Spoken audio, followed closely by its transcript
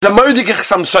The Mordig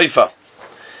Chasam Sofer.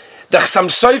 The Chasam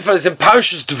Sofer is in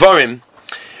Parshas Dvarim,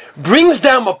 brings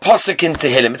down a pasuk in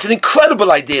Tehillim. It's an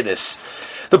incredible idea, this.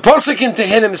 The pasuk in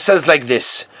Tehillim says like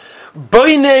this: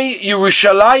 Boinei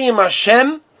Yerushalayim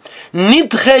Hashem,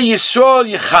 Nidche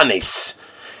Yisrael Yechanes.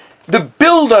 The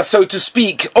builder, so to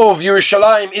speak, of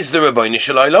Yerushalayim is the Rabbeinu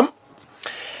Shalom.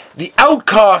 The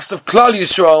outcast of Klal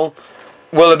Yisrael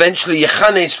will eventually,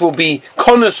 Yechanes will be,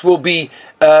 Konus will be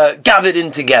gathered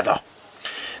in together.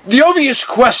 The obvious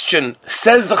question,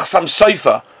 says the Chasam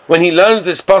Sofer, when he learns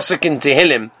this pasuk in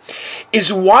Tehillim,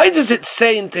 is why does it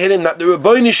say in Tehillim that the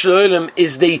Rabbeinu Shalom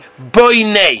is the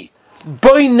Boinei?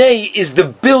 Boinei is the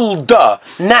builder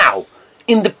now,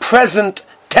 in the present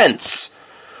tense.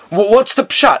 What's the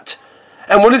pshat?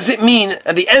 And what does it mean?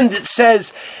 At the end it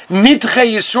says, Nidche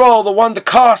Yisrael, the one that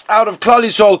cast out of Klal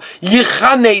Yisrael,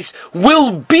 Yechanes,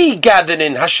 will be gathered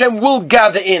in. Hashem will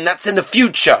gather in. That's in the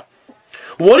future.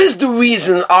 What is the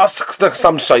reason, asks the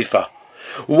Chasam Sofer,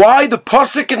 why the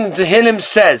pasuk in Tehillim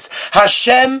says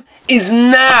Hashem is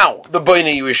now the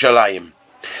Boinei Yerushalayim,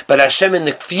 but Hashem in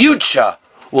the future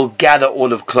will gather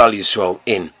all of Klal Yisrael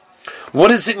in? What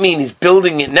does it mean? He's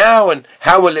building it now, and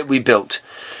how will it be built?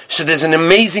 So there's an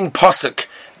amazing pasuk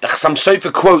the Chasam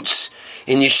Sofer quotes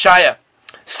in Yeshaya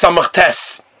Samach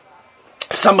Tes,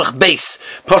 Samach Beis,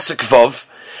 pasuk Vov.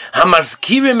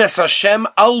 Hamazkirim es Hashem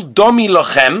al domi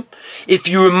lochem. If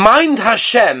you remind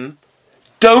Hashem,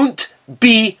 don't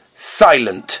be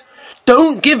silent.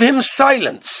 Don't give him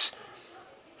silence.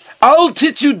 Al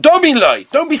titu domi loy.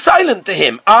 Don't be silent to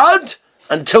him. Ad,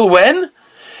 until when?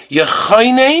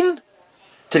 Yechonein,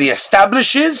 till he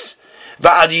establishes.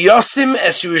 Va'ad yosim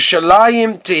es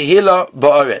Yerushalayim tehila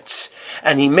ba'aretz.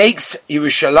 And he makes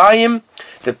Yerushalayim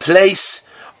the place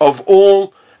of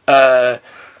all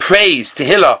praise,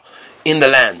 tehillah, in the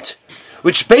land.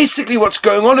 Which basically what's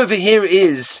going on over here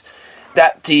is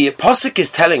that the pasuk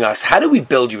is telling us, how do we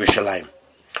build Yerushalayim?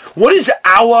 What is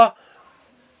our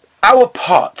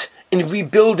part in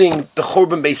rebuilding the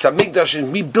Churban Beis HaMikdash,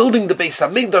 in rebuilding the Beis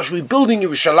HaMikdash, rebuilding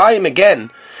Yerushalayim again?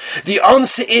 The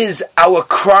answer is our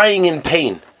crying in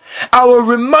pain. Our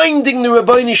reminding the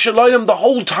Rabbeinu Shalom the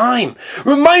whole time.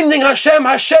 Reminding Hashem,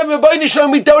 Rabbeinu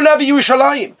Shalom, we don't have a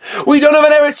Yerushalayim. We don't have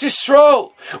an Eretz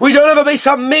Yisrael. We don't have a Beis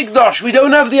HaMikdash. We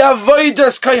don't have the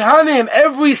Avodas Kohanim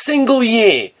every single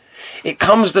year. It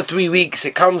comes to 3 weeks.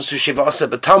 It comes to Shiva Asar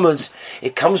B'Tammuz.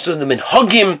 It comes to the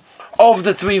Minhagim of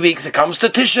the 3 weeks. It comes to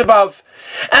Tisha B'Av.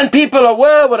 And people are,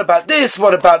 well, what about this?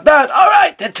 What about that? All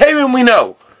right, the Tehillim we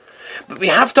know. But we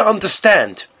have to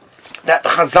understand that the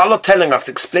Chazal are telling us,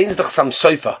 explains the Chasam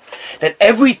Sofer, that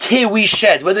every tear we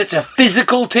shed, whether it's a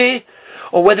physical tear,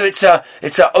 or whether it's a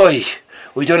oi,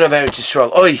 we don't have Eretz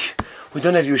Yisrael, oi, we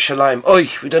don't have Yerushalayim, oi,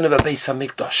 we don't have a Beis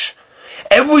HaMikdash.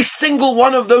 Every single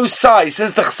one of those sighs,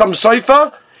 says the Chasam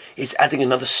Sofer, is adding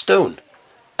another stone,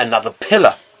 another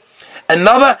pillar,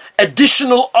 another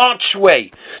additional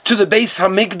archway to the Beis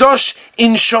HaMikdash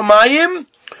in Shomayim,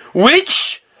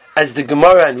 which, as the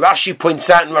Gemara and Rashi points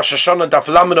out in Rosh Hashanah, Daf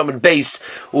Lamed Amud Beis,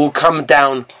 will come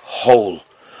down whole.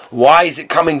 Why is it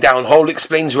coming down whole?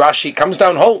 Explains Rashi. It comes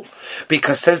down whole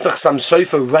because, says the Chasam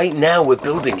Sofer, right now we're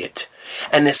building it,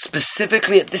 and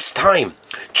specifically at this time,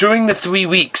 during the 3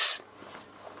 weeks,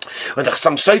 when the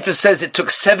Chasam Sofer says it took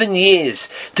 7 years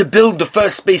to build the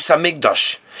first Beis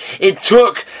HaMikdash, it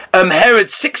took Herod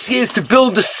 6 years to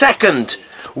build the second.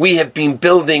 We have been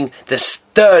building this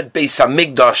third Beis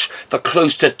HaMikdash for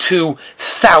close to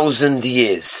 2,000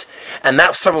 years. And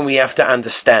that's something we have to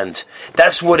understand.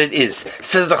 That's what it is.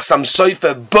 Says the Chasam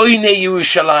Sofer, Boinei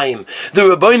Yerushalayim. The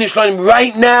Rabbeinu Shalom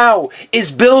right now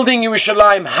is building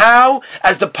Yerushalayim. How?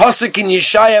 As the pasuk in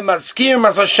Yeshaya, Mazkirim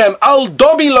as Hashem, Al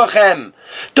domi lochem.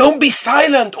 Don't be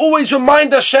silent. Always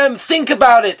remind Hashem. Think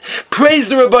about it. Praise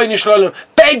the Rabbeinu Shalom.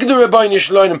 Beg the Rabbeinu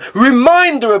Shalom.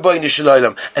 Remind the Rabbeinu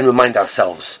Shalom. And remind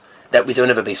ourselves that we don't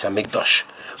have a Beis HaMikdash.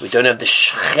 We don't have the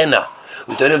Shechina.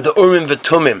 We don't have the Urim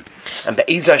V'Tumim. And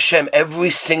Be'ez Hashem,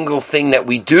 every single thing that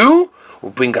we do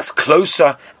will bring us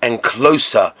closer and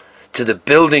closer to the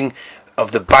building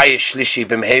of the Bayis Shlishi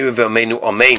B'mheira V'Ameinu Amen.